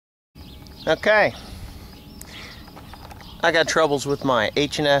Okay, I got troubles with my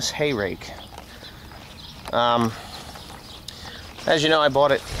H&S hay rake. As you know, I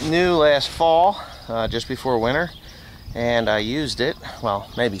bought it new last fall, just before winter, and I used it.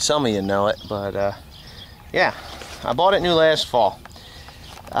 Well, maybe some of you know it, but yeah, I bought it new last fall.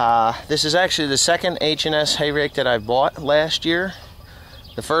 This is actually the second H&S hay rake that I bought last year.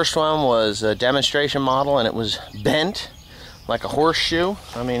 The first one was a demonstration model, and it was bent like a horseshoe.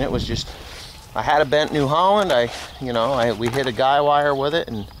 I mean, it was just, I had a bent New Holland. We hit a guy wire with it,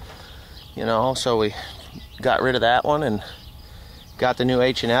 and so we got rid of that one and got the new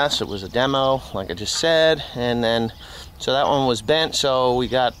H&S. It was a demo, like I just said, and then so that one was bent, so we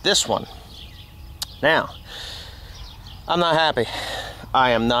got this one. Now, I'm not happy.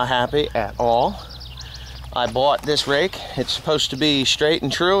 I am not happy at all. I bought this rake. It's supposed to be straight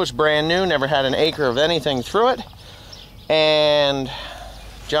and true. It's brand new, never had an acre of anything through it. And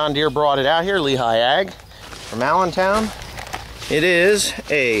John Deere brought it out here, Lehigh Ag from Allentown. It's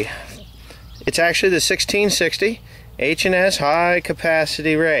actually the 1660 H&S high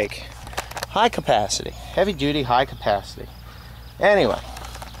capacity rake. High capacity, heavy duty, high capacity. Anyway,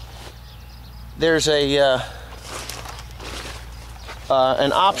 there's an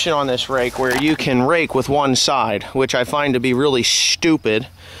option on this rake where you can rake with one side, which I find to be really stupid,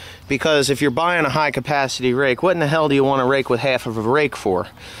 because if you're buying a high capacity rake, what in the hell do you want to rake with half of a rake for?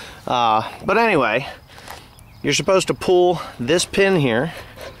 But anyway, you're supposed to pull this pin here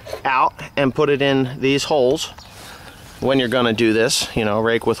out and put it in these holes when you're going to do this,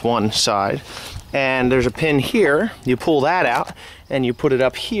 rake with one side. And there's a pin here, you pull that out and you put it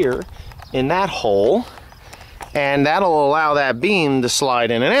up here in that hole, and that'll allow that beam to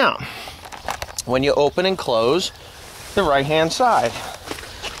slide in and out when you open and close the right hand side.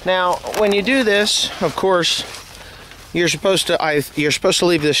 Now, when you do this, of course, you're supposed to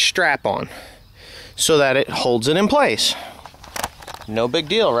leave this strap on so that it holds it in place. No big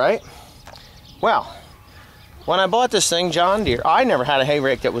deal, right? Well, when I bought this thing, John Deere, I never had a hay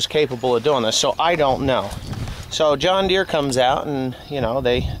rake that was capable of doing this, so I don't know. So John Deere comes out and,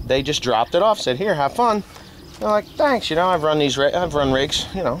 they just dropped it off, said, "Here, have fun." They're like, "Thanks, I've run rakes,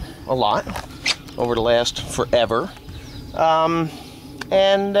 a lot over the last forever."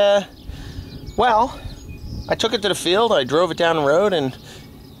 Well, I took it to the field, I drove it down the road and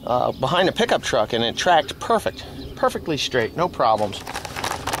behind a pickup truck, and it tracked perfectly straight, no problems.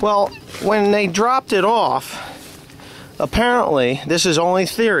 Well, when they dropped it off, apparently, this is only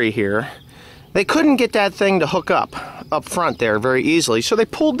theory here, they couldn't get that thing to hook up front there very easily, so they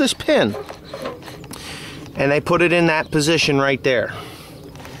pulled this pin and they put it in that position right there.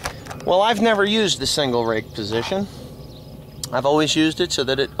 Well, I've never used the single rake position. I've always used it so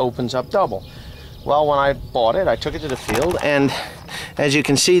that it opens up double. Well, when I bought it, I took it to the field, and as you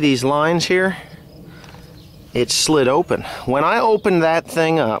can see, these lines here, it slid open. When I opened that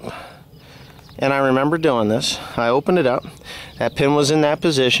thing up, and I remember doing this, I opened it up, that pin was in that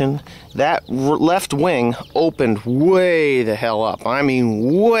position, that left wing opened way the hell up. I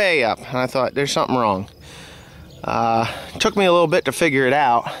mean, way up. And I thought, there's something wrong. It took me a little bit to figure it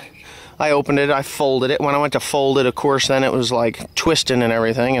out. I opened it, I folded it. When I went to fold it, of course, then it was like twisting and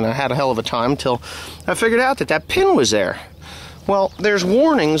everything, and I had a hell of a time till I figured out that that pin was there. Well, there's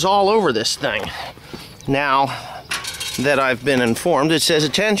warnings all over this thing. Now that I've been informed, it says,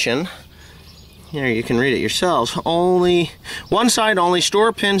 "Attention," here you can read it yourselves, one side only,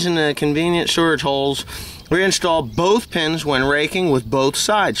 store pins in the convenient storage holes. Reinstall both pins when raking with both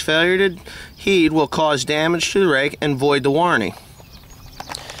sides. Failure to heed will cause damage to the rake and void the warranty.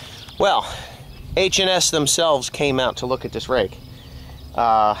 Well, H&S themselves came out to look at this rake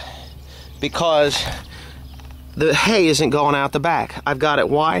because the hay isn't going out the back. I've got it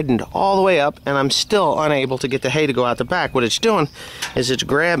widened all the way up, and I'm still unable to get the hay to go out the back. What it's doing is it's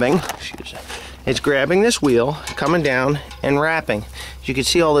grabbing this wheel, coming down and wrapping. You can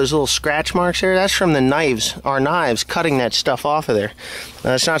see all those little scratch marks there. That's from our knives cutting that stuff off of there.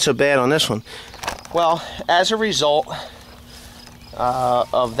 It's not so bad on this one. Well, as a result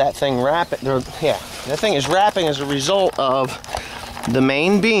of that thing wrapping, that thing is wrapping as a result of the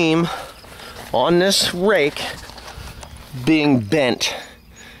main beam on this rake being bent.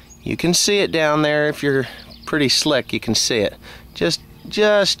 You can see it down there. If you're pretty slick, you can see it. Just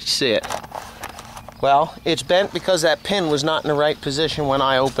see it. Well, it's bent because that pin was not in the right position when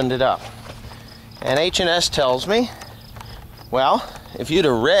I opened it up. And H&S tells me, well, if you'd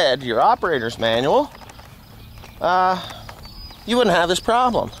have read your operator's manual, you wouldn't have this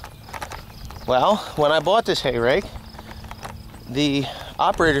problem. Well, when I bought this hay rake, the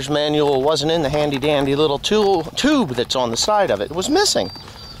operator's manual wasn't in the handy dandy little tube that's on the side of it. It was missing.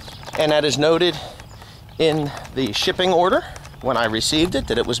 and that is noted in the shipping order when I received it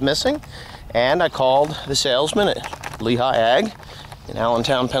that it was missing. And I called the salesman at Lehigh Ag in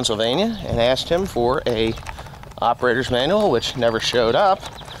Allentown, Pennsylvania, and asked him for a operator's manual, which never showed up.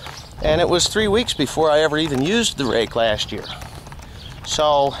 And it was 3 weeks before I ever even used the rake last year.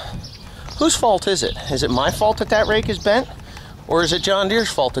 So whose fault is it? Is it my fault that that rake is bent? Or is it John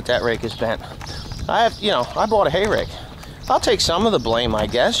Deere's fault that that rake is bent? I bought a hay rake. I'll take some of the blame, I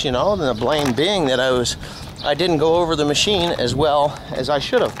guess, and the blame being that I didn't go over the machine as well as I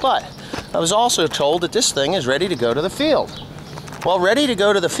should have. But I was also told that this thing is ready to go to the field. Well, ready to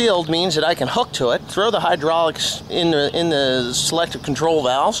go to the field means that I can hook to it, throw the hydraulics in the selective control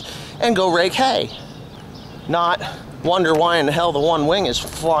valves, and go rake hay. Not wonder why in the hell the one wing is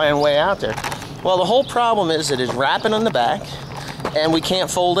flying way out there. Well, the whole problem is that it's wrapping on the back, and we can't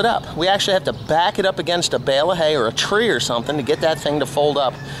fold it up. We actually have to back it up against a bale of hay or a tree or something to get that thing to fold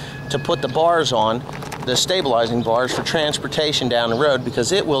up, to put the bars on, the stabilizing bars for transportation down the road,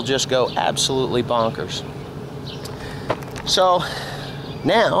 because it will just go absolutely bonkers. So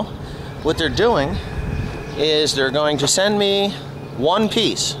now what they're doing is they're going to send me one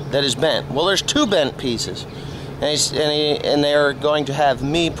piece that is bent. Well, there's two bent pieces, and they're going to have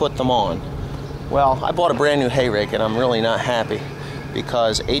me put them on. Well, I bought a brand new hay rake, and I'm really not happy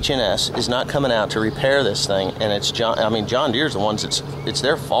because H&S is not coming out to repair this thing, and it's John Deere's the ones it's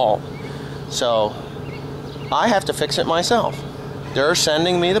their fault. So I have to fix it myself. They're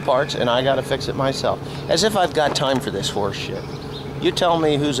sending me the parts, and I got to fix it myself. As if I've got time for this horse shit. You tell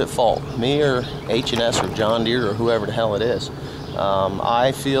me who's at fault, me or H&S or John Deere or whoever the hell it is.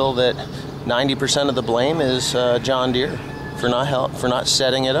 I feel that 90% of the blame is John Deere for not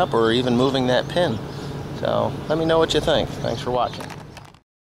setting it up or even moving that pin. So let me know what you think. Thanks for watching.